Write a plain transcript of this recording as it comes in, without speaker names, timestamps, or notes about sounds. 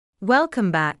Welcome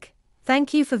back.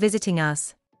 Thank you for visiting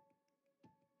us.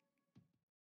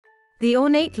 The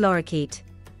ornate lorikeet,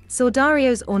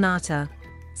 Saudareos ornata,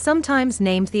 sometimes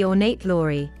named the ornate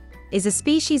lory, is a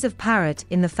species of parrot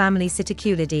in the family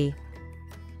Psittaculidae.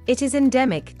 It is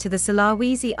endemic to the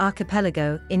Sulawesi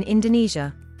archipelago in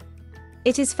Indonesia.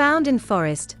 It is found in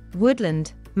forest,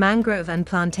 woodland, mangrove and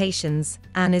plantations,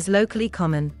 and is locally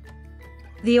common.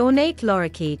 The ornate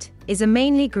lorikeet is a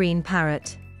mainly green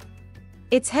parrot.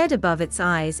 Its head above its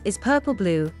eyes is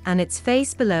purple-blue and its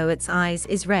face below its eyes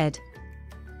is red.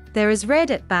 There is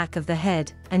red at back of the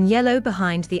head and yellow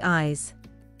behind the eyes.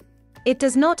 It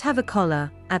does not have a collar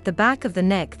at the back of the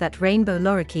neck that rainbow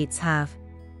lorikeets have.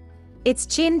 Its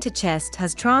chin to chest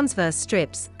has transverse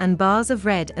strips and bars of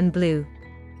red and blue.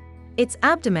 Its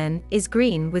abdomen is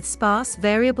green with sparse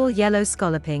variable yellow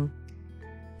scalloping.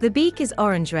 The beak is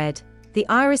orange-red, the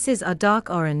irises are dark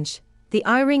orange, the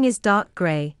eye-ring is dark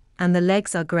gray, and the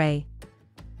legs are gray.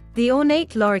 The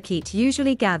ornate lorikeet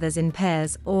usually gathers in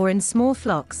pairs or in small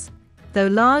flocks, though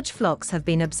large flocks have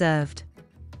been observed.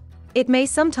 It may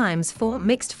sometimes form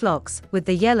mixed flocks with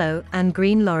the yellow and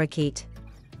green lorikeet.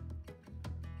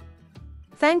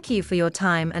 Thank you for your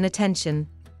time and attention.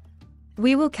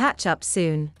 We will catch up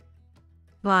soon.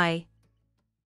 Bye.